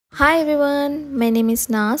Hi everyone, my name is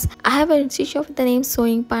Nas. I have a Etsy shop with the name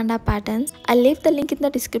Sewing Panda Patterns. I'll leave the link in the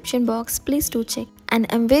description box, please do check. And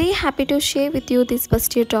I'm very happy to share with you this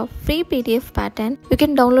Bustier top free PDF pattern. You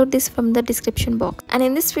can download this from the description box. And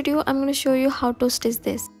in this video, I'm going to show you how to stitch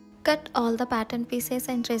this. Cut all the pattern pieces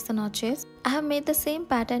and trace the notches. I have made the same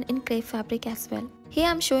pattern in crepe fabric as well. Here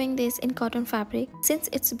I'm showing this in cotton fabric since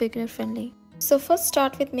it's beginner friendly. So first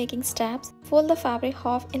start with making straps. Fold the fabric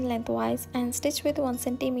half in lengthwise and stitch with 1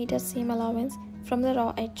 cm seam allowance from the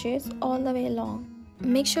raw edges all the way along.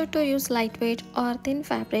 Make sure to use lightweight or thin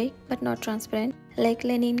fabric but not transparent like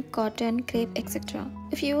linen, cotton, crepe, etc.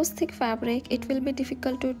 If you use thick fabric, it will be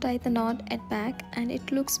difficult to tie the knot at back and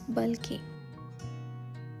it looks bulky.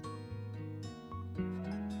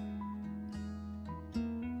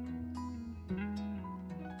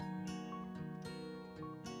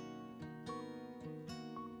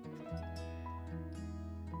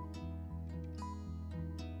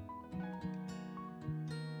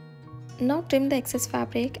 Now trim the excess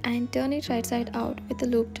fabric and turn it right side out with a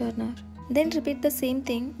loop turner. Then repeat the same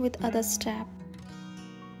thing with other strap.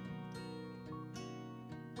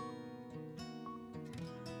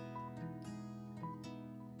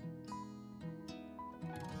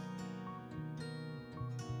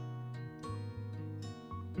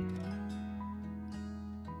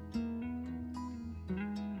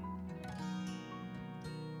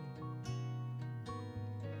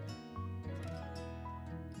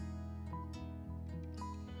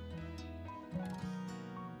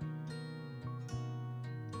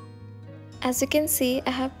 As you can see, I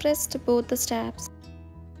have pressed both the straps.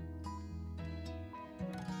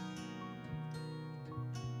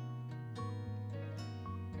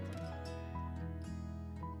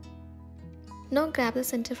 Now grab the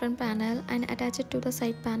center front panel and attach it to the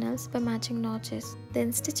side panels by matching notches.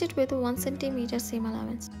 Then stitch it with 1 cm seam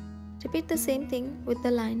allowance. Repeat the same thing with the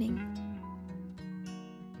lining.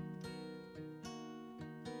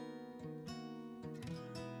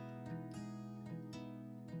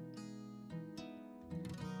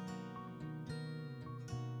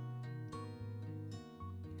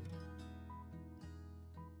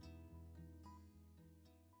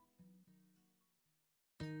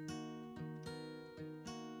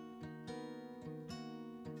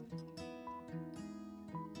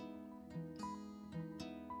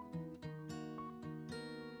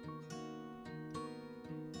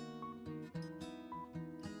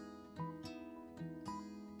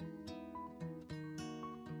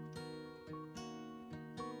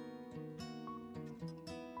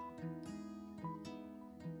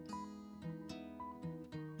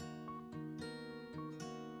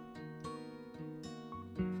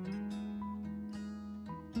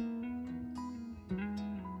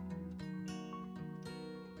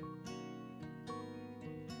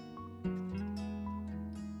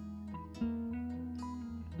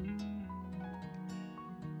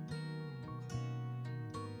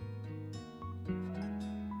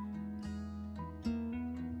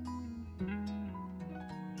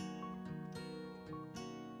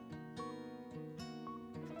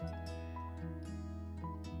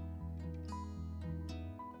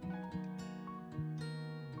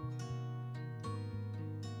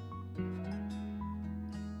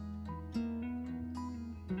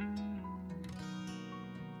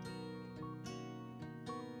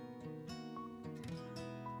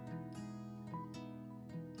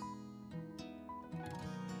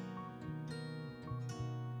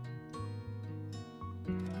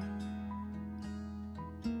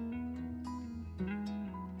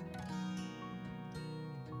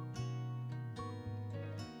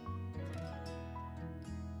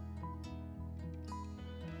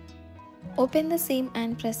 Open the seam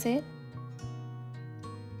and press it.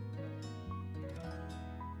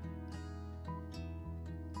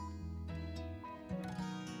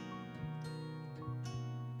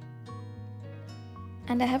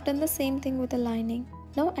 And I have done the same thing with the lining.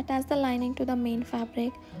 Now attach the lining to the main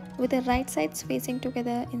fabric with the right sides facing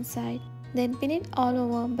together inside. Then pin it all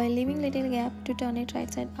over by leaving little gap to turn it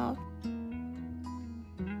right side out.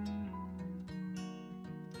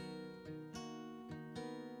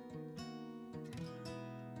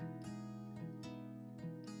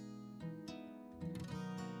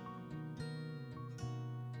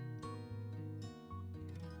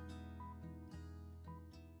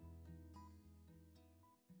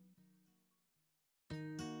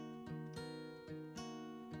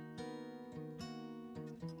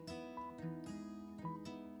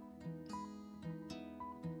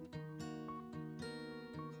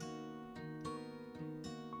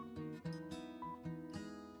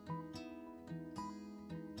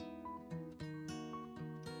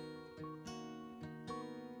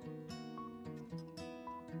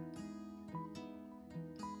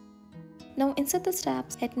 Now insert the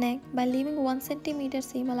straps at neck by leaving 1 cm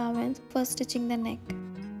seam allowance for stitching the neck.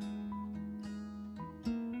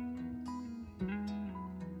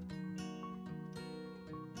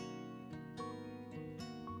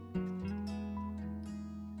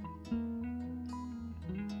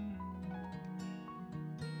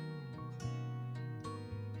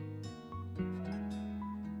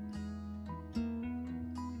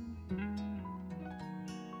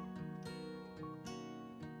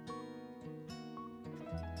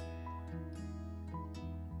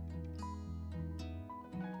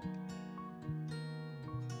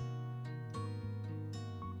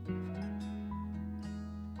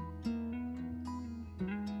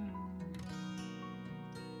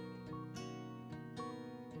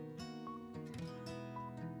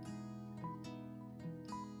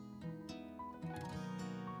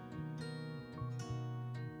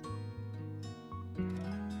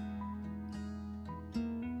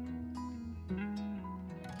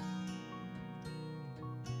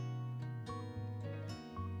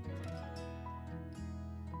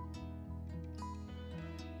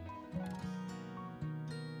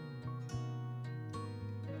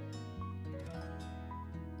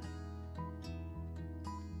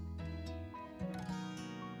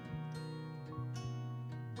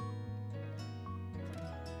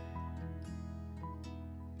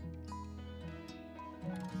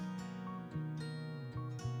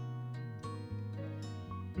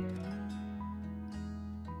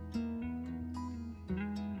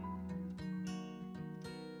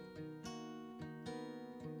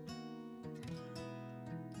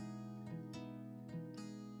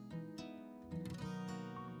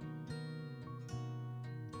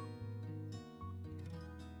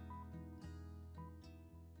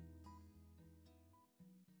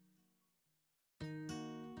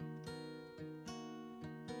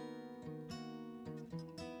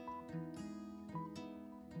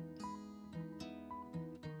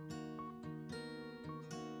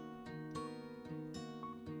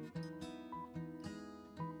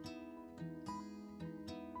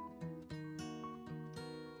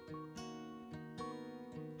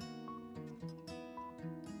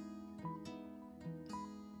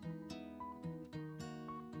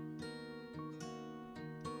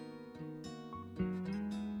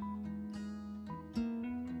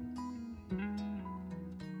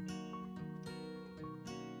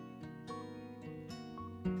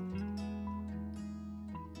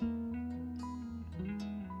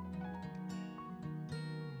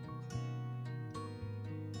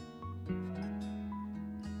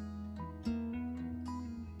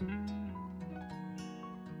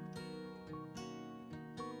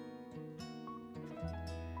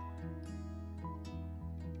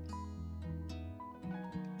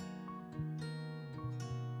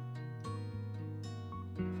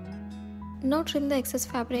 Now trim the excess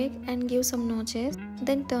fabric and give some notches,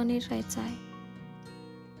 then turn it right side.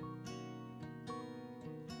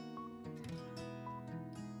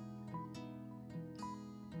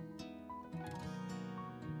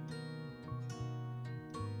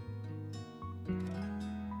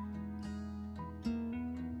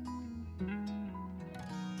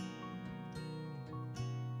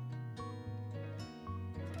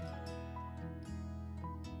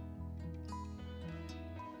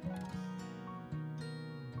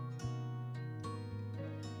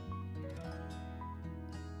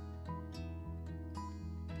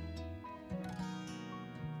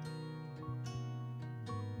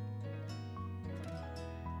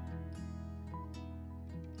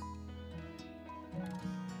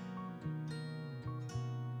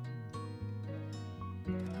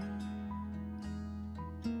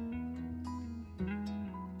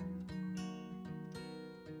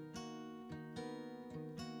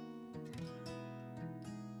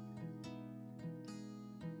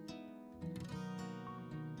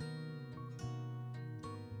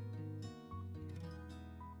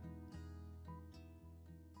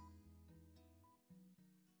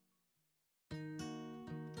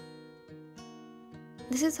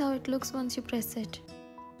 This is how it looks once you press it.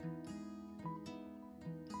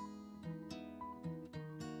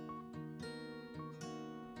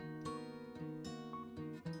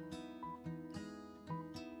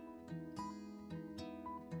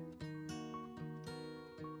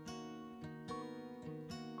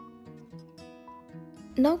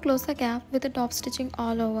 Now close the gap with the top stitching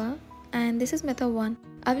all over, and this is method 1.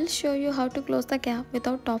 I will show you how to close the gap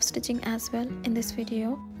without top stitching as well in this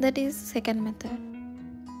video, that is second method.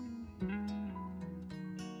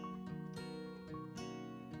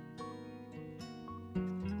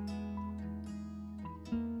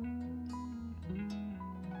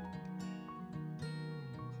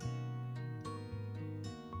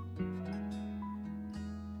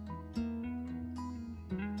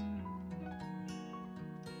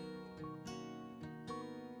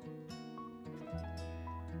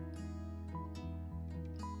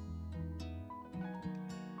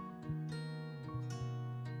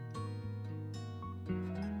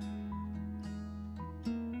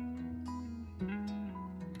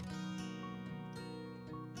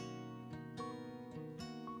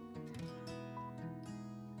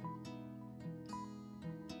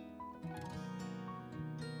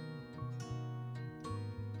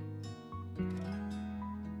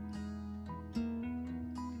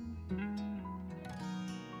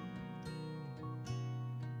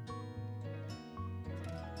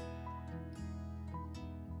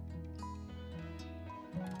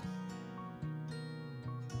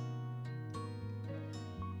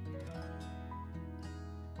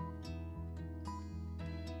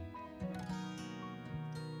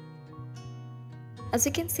 As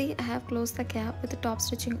you can see, I have closed the gap with the top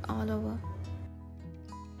stitching all over.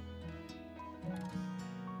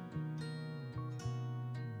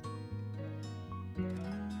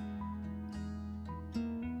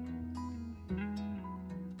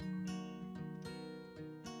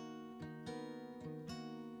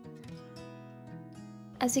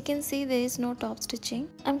 As you can see, there is no top stitching.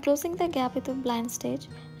 I'm closing the gap with a blind stitch,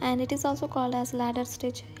 and it is also called as ladder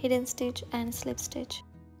stitch, hidden stitch and slip stitch.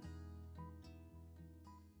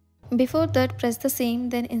 Before that, press the seam,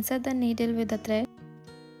 then insert the needle with the thread.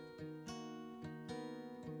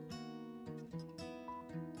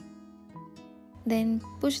 Then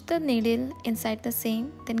push the needle inside the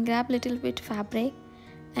seam, then grab little bit fabric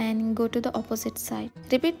and go to the opposite side.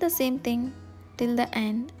 Repeat the same thing till the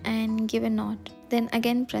end and give a knot. Then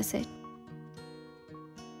again press it.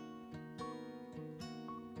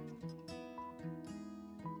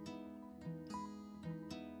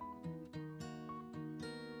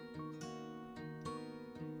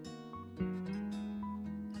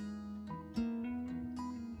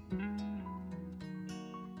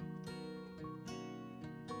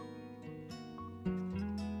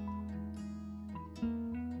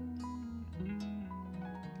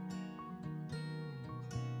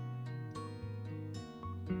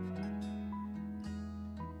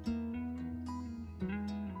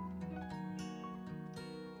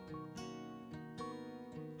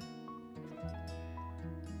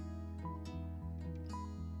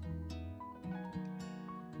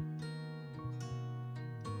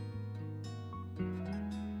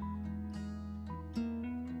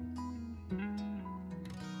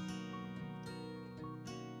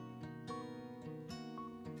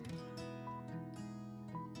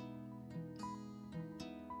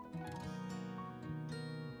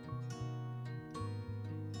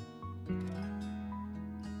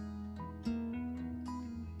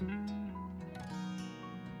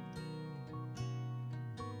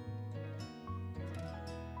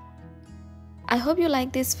 I hope you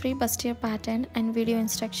like this free bustier pattern and video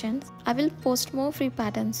instructions. I will post more free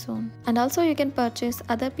patterns soon. And also you can purchase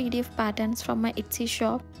other PDF patterns from my Etsy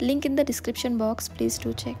shop. Link in the description box, please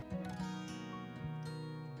do check.